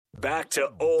back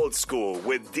to Old School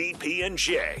with DP and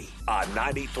J on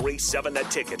 93.7 The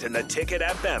Ticket and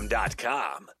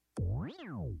theticketfm.com.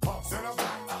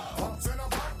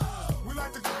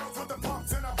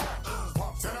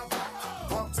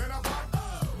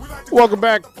 Welcome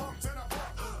back.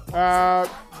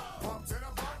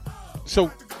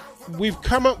 So we've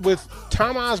come up with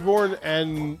Tom Osborne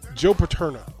and Joe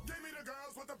Paterno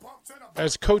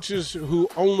as coaches who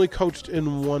only coached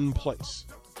in one place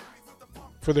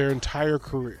for their entire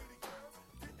career.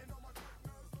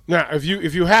 Now, if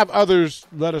you have others,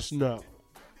 let us know.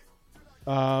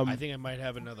 I think I might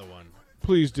have another one.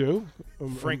 Please do.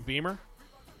 Frank Beamer?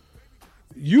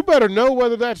 You better know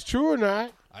whether that's true or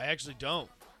not. I actually don't.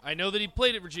 I know that he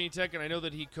played at Virginia Tech, and I know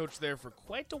that he coached there for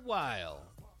quite a while.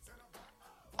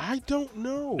 I don't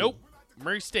know. Nope.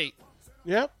 Murray State.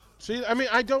 Yep. See, I mean,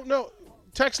 I don't know.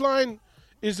 Text line,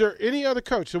 is there any other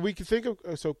coach? So we can think of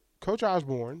Coach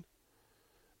Osborne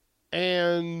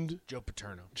and Joe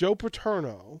Paterno.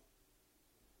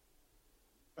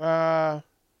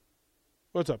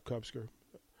 What's up, Cubsker?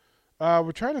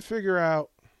 We're trying to figure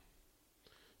out.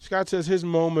 Scott says his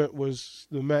moment was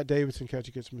the Matt Davidson catch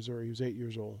against Missouri. He was 8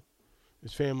 years old.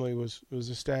 His family was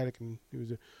ecstatic, and he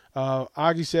was.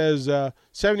 Augie says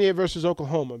 78 versus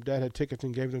Oklahoma. Dad had tickets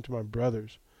and gave them to my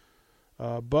brothers.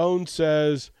 Bone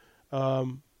says,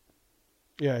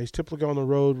 he's typically on the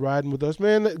road riding with us.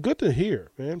 Man, good to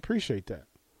hear, man. Appreciate that.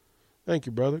 Thank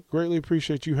you, brother. Greatly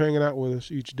appreciate you hanging out with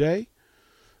us each day.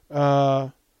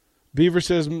 Beaver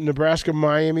says Nebraska,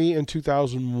 Miami in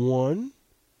 2001.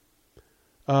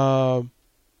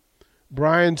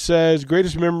 Brian says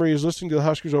greatest memory is listening to the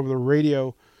Huskers over the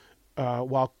radio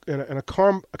while in a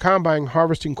combine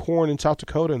harvesting corn in South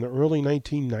Dakota in the early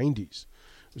 1990s.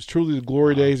 It was truly the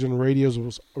glory days, and radio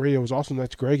was awesome.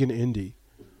 That's Greg and Indy.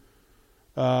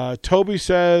 Toby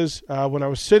says when I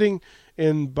was sitting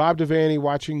in Bob Devaney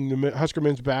watching the Husker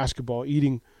men's basketball,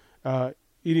 eating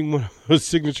one of those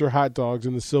signature hot dogs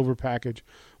in the silver package,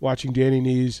 watching Danny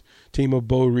Nee's team of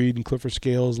Bo Reed and Clifford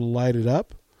Scales light it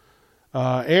up.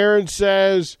 Aaron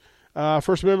says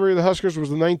first memory of the Huskers was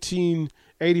the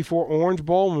 1984 Orange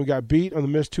Bowl when we got beat on the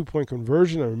missed two-point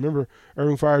conversion. I remember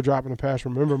Irving Fire dropping a pass.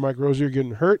 Remember Mike Rozier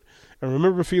getting hurt. And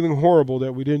remember feeling horrible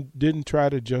that we didn't try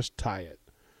to just tie it.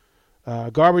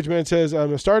 Garbage Man says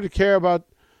I started to care about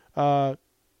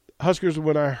Huskers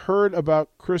when I heard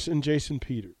about Chris and Jason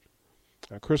Peters.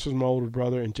 Chris is my older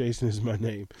brother, and Jason is my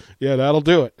name. Yeah, that'll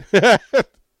do it.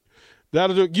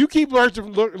 That'll do it. You keep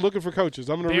looking for coaches.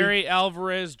 I'm going to Barry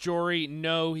Alvarez, Jory.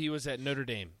 No, he was at Notre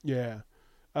Dame. Yeah.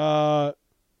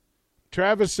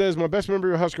 Travis says my best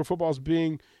memory of Husker football is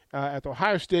being at the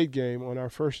Ohio State game on our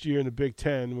first year in the Big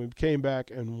Ten. We came back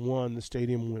and won. The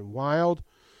stadium went wild.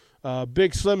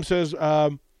 Big Slim says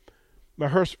my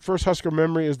first Husker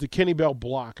memory is the Kenny Bell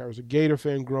block. I was a Gator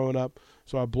fan growing up,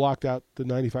 so I blocked out the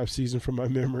 95 season from my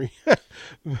memory.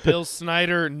 Bill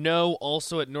Snyder, no,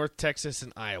 also at North Texas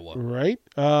and Iowa. Right.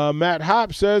 Matt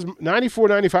Hopp says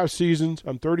 94-95 seasons.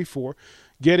 I'm 34.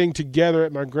 Getting together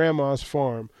at my grandma's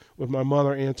farm with my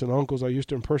mother, aunts, and uncles. I used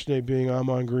to impersonate being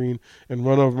Amon Green and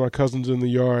run over my cousins in the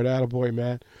yard. Attaboy,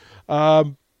 Matt.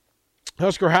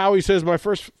 Husker Howie says my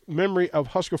first memory of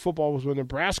Husker football was when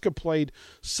Nebraska played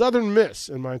Southern Miss,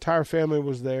 and my entire family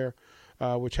was there,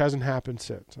 which hasn't happened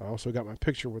since. I also got my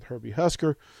picture with Herbie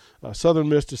Husker. Southern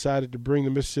Miss decided to bring the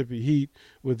Mississippi Heat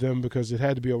with them because it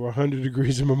had to be over 100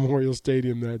 degrees in Memorial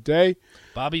Stadium that day.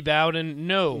 Bobby Bowden,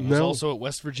 was also at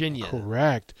West Virginia.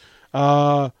 Correct.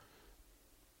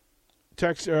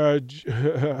 Text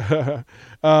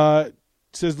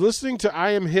says listening to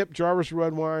I Am Hip, Jarvis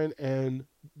Redwine, and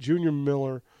Junior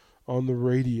Miller on the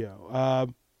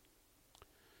radio.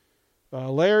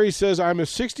 Larry says, I'm a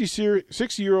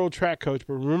 60-year-old track coach,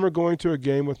 but remember going to a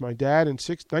game with my dad in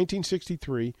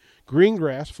 1963,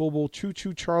 Greengrass, Full Bowl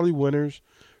Choo-Choo Charlie Winters,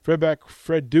 Fred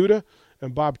Duda,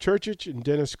 and Bob Churchich, and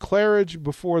Dennis Claridge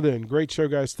before then. Great show,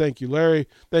 guys. Thank you, Larry.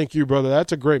 Thank you, brother.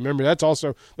 That's a great memory. Those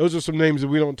are some names that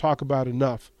we don't talk about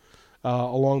enough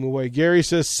along the way. Gary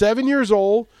says, 7 years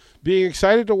old, being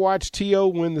excited to watch T.O.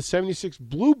 win the 76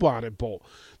 Bluebonnet Bowl.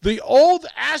 The old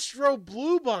Astro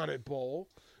Bluebonnet Bowl,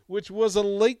 which was a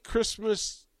late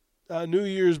Christmas, New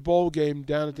Year's bowl game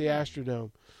down at the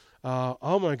Astrodome.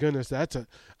 Oh, my goodness. I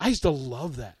used to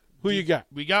love that. Who you got?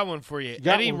 We got one for you.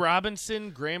 Eddie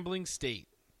Robinson, Grambling State.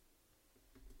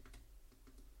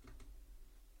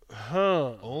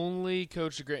 Huh. Only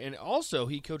coached and also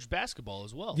he coached basketball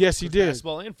as well. Yes, he did.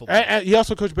 Basketball and football. He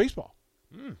also coached baseball.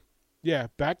 Mm. Yeah,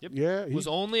 Yep. Yeah, was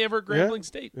only ever at Grambling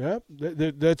State. Yeah,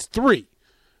 that's three.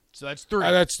 So that's three.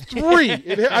 That's three.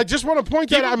 And I just want to point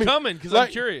that out. Keep coming because I'm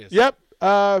curious. Yep.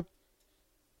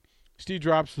 Steve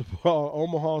drops the ball.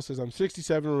 Omaha says, I'm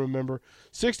 67 and remember.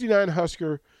 69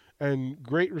 Husker and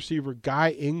great receiver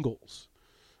Guy Ingles.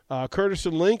 Curtis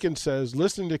and Lincoln says,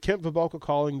 listening to Kent Vibulka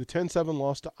calling the 10-7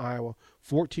 loss to Iowa,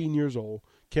 14 years old.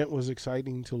 Kent was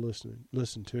exciting to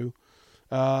listen to.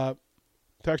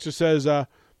 Texas says,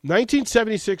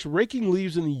 1976, raking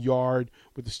leaves in the yard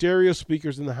with the stereo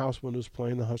speakers in the house windows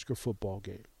playing the Husker football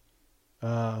game.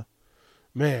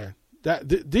 Man,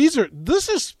 this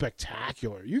is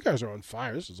spectacular. You guys are on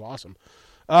fire. This is awesome.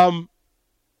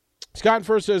 Scott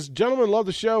First says, gentlemen, love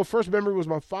the show. First memory was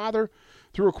my father.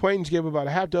 Through acquaintance, gave about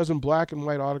a half dozen black and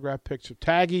white autograph pictures of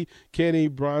Taggy, Kenny,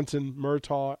 Bronson,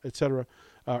 Murtaugh, etc.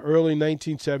 Early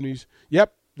 1970s.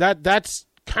 Yep, that's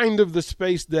kind of the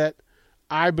space that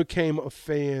I became a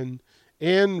fan.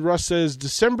 And Russ says,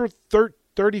 December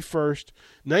 31st,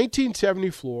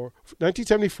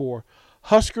 1974,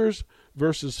 Huskers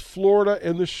versus Florida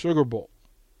in the Sugar Bowl.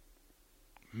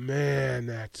 Man,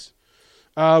 that's...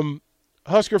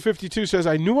 Husker 52 says,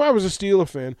 I knew I was a Steeler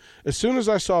fan as soon as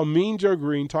I saw Mean Joe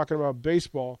Green talking about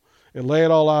baseball and lay it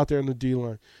all out there in the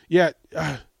D-line. Yeah,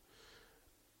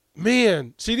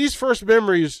 man, see, these first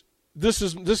memories, this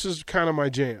is kind of my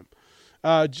jam.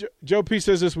 Joe P.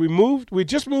 says this, we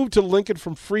just moved to Lincoln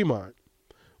from Fremont,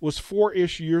 was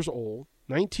 4-ish years old,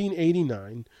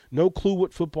 1989, no clue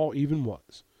what football even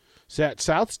was. Sat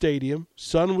South Stadium,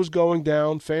 sun was going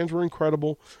down, fans were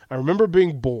incredible. I remember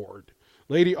being bored.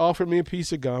 Lady offered me a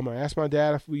piece of gum. I asked my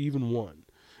dad if we even won.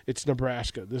 It's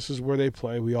Nebraska. This is where they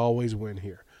play. We always win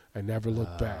here. I never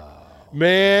look back.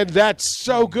 Man, that's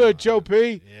so good, Joe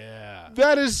P. Yeah.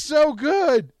 That is so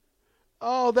good.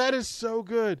 Oh, that is so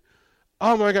good.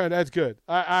 Oh, my God, that's good.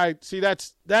 I see,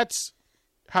 that's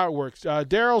how it works.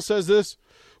 Daryl says this.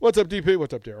 What's up, DP?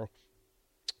 What's up, Daryl?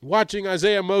 Watching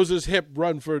Isaiah Moses' hip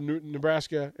run for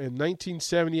Nebraska in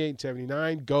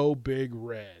 1978-79, go Big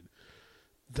Red.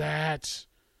 That's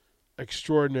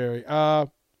extraordinary.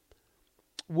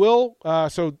 Will,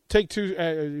 so take two.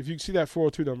 If you see that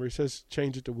 402 number, he says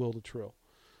change it to Will to Trill.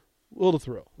 Will to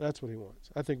Thrill. That's what he wants.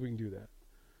 I think we can do that.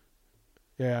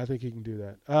 Yeah, I think he can do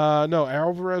that. No,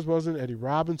 Alvarez wasn't. Eddie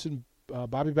Robinson,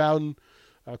 Bobby Bowden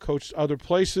coached other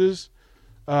places.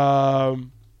 Yeah,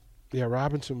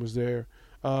 Robinson was there.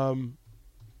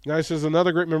 Now he says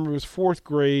another great memory was fourth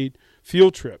grade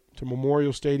field trip to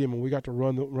Memorial Stadium, and we got to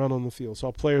run on the field.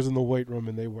 Saw players in the weight room,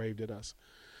 and they waved at us.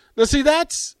 Now, see,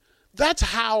 that's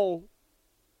how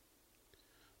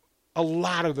a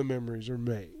lot of the memories are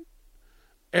made.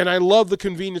 And I love the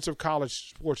convenience of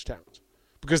college sports towns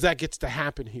because that gets to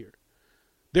happen here.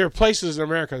 There are places in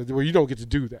America where you don't get to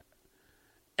do that.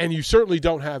 And you certainly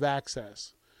don't have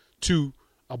access to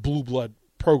a blue blood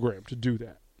program to do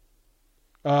that.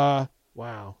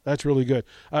 Wow, that's really good.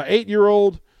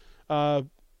 8-year-old, wow,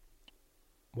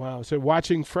 so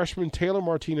watching freshman Taylor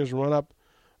Martinez run up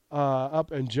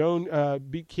and Joan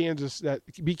beat Kansas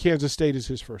State is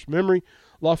his first memory.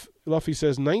 Luffy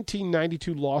says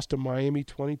 1992 loss to Miami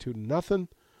 22-0.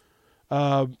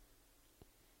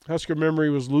 Husker memory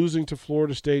was losing to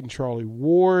Florida State and Charlie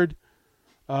Ward.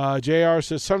 JR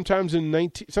says sometime in the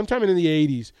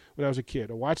 80s when I was a kid,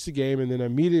 I watched the game and then I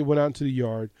immediately went out into the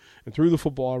yard and threw the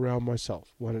football around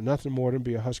myself. Wanted nothing more than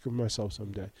be a Husker myself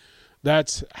someday.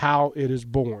 That's how it is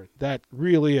born. That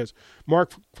really is.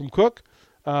 Mark from Cook,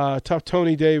 tough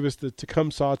Tony Davis, the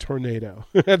Tecumseh Tornado.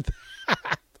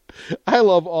 I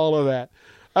love all of that.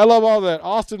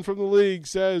 Austin from the league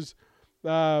says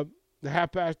the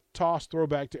halfback toss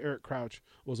throwback to Eric Crouch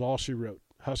was all she wrote.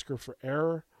 Husker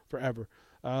forever.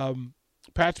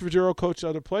 Pat Fajero coached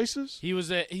other places.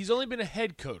 He's only been a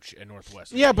head coach at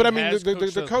Northwestern. Yeah, but I mean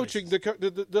the coaching,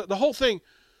 the whole thing,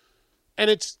 and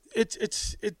it's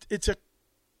a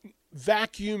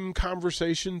vacuum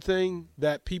conversation thing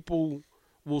that people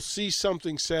will see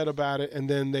something said about it and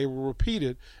then they will repeat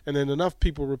it, and then enough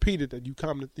people repeat it that you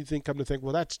come to think,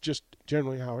 well, that's just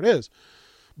generally how it is.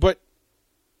 But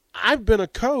I've been a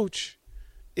coach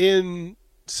in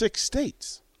 6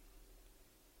 states.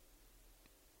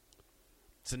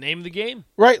 It's the name of the game.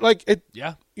 Right, like it.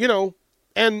 Yeah. You know,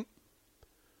 and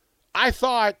I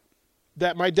thought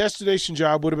that my destination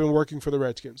job would have been working for the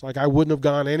Redskins. Like I wouldn't have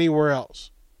gone anywhere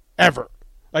else, ever.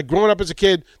 Like growing up as a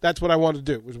kid, that's what I wanted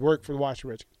to do, was work for the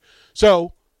Washington Redskins.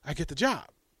 So I get the job.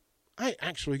 I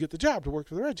actually get the job to work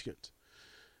for the Redskins.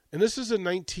 And this is in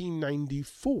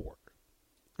 1994,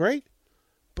 right?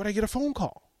 But I get a phone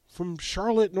call from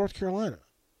Charlotte, North Carolina.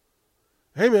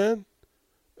 Hey, man,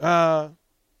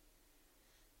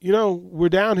 you know, we're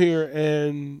down here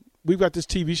and we've got this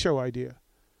TV show idea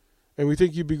and we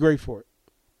think you'd be great for it.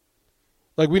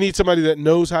 Like we need somebody that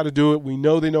knows how to do it. We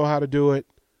know they know how to do it.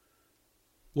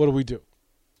 What do we do?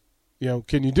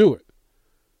 Can you do it?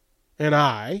 And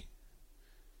I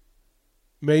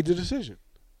made the decision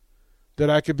that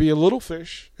I could be a little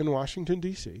fish in Washington,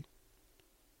 D.C.,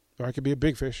 or I could be a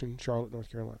big fish in Charlotte,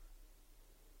 North Carolina.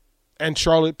 And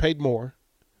Charlotte paid more,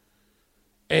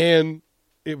 and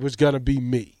it was going to be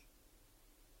me.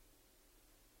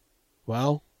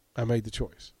 Well, I made the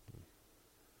choice.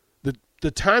 The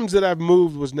times that I've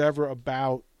moved was never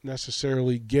about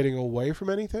necessarily getting away from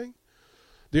anything.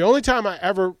 The only time I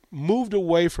ever moved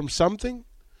away from something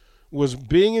was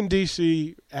being in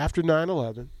D.C. after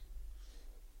 9/11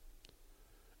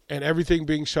 and everything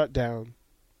being shut down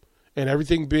and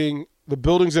everything being the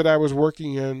buildings that I was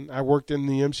working in. I worked in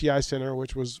the MCI Center,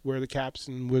 which was where the Caps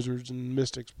and Wizards and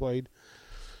Mystics played.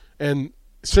 And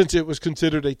since it was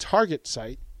considered a target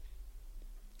site,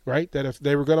 right, that if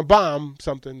they were going to bomb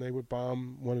something, they would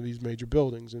bomb one of these major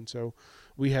buildings. And so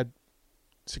we had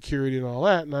security and all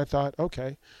that, and I thought,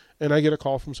 okay. And I get a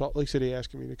call from Salt Lake City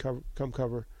asking me to come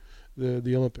cover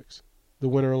the Olympics, the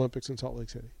Winter Olympics in Salt Lake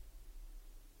City.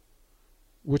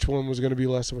 Which one was going to be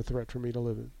less of a threat for me to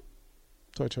live in?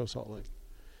 So I chose Salt Lake.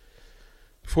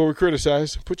 Before we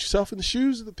criticize, put yourself in the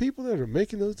shoes of the people that are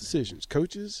making those decisions.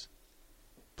 Coaches,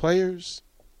 players,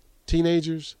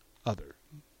 teenagers, other.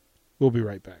 We'll be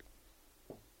right back.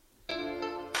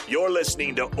 You're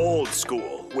listening to Old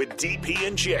School with DP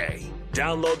and J.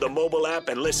 Download the mobile app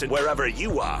and listen wherever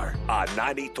you are on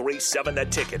 93.7 The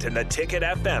Ticket and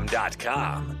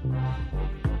theticketfm.com.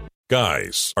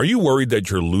 Guys, are you worried that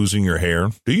you're losing your hair?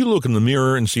 Do you look in the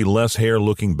mirror and see less hair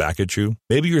looking back at you?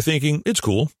 Maybe you're thinking, it's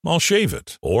cool, I'll shave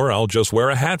it. Or I'll just wear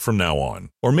a hat from now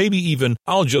on. Or maybe even,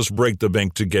 I'll just break the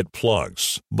bank to get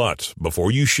plugs. But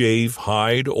before you shave,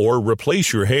 hide, or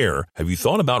replace your hair, have you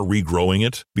thought about regrowing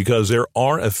it? Because there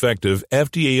are effective,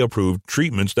 FDA-approved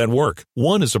treatments that work.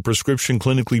 One is a prescription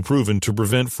clinically proven to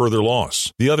prevent further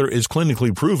loss. The other is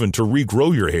clinically proven to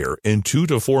regrow your hair in 2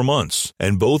 to 4 months.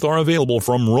 And both are available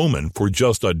from Roman for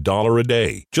just $1 a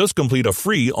day. Just complete a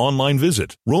free online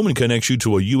visit. Roman connects you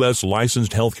to a U.S.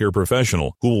 licensed healthcare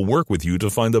professional who will work with you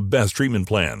to find the best treatment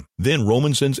plan. Then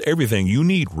Roman sends everything you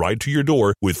need right to your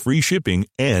door with free shipping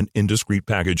and in discreet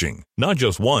packaging. Not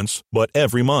just once, but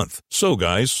every month. So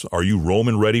guys, are you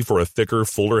Roman ready for a thicker,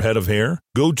 fuller head of hair?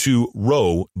 Go to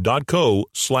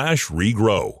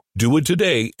ro.co/regrow. Do it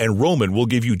today, and Roman will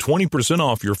give you 20%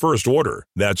 off your first order.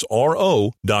 That's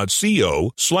ro.co/regrow.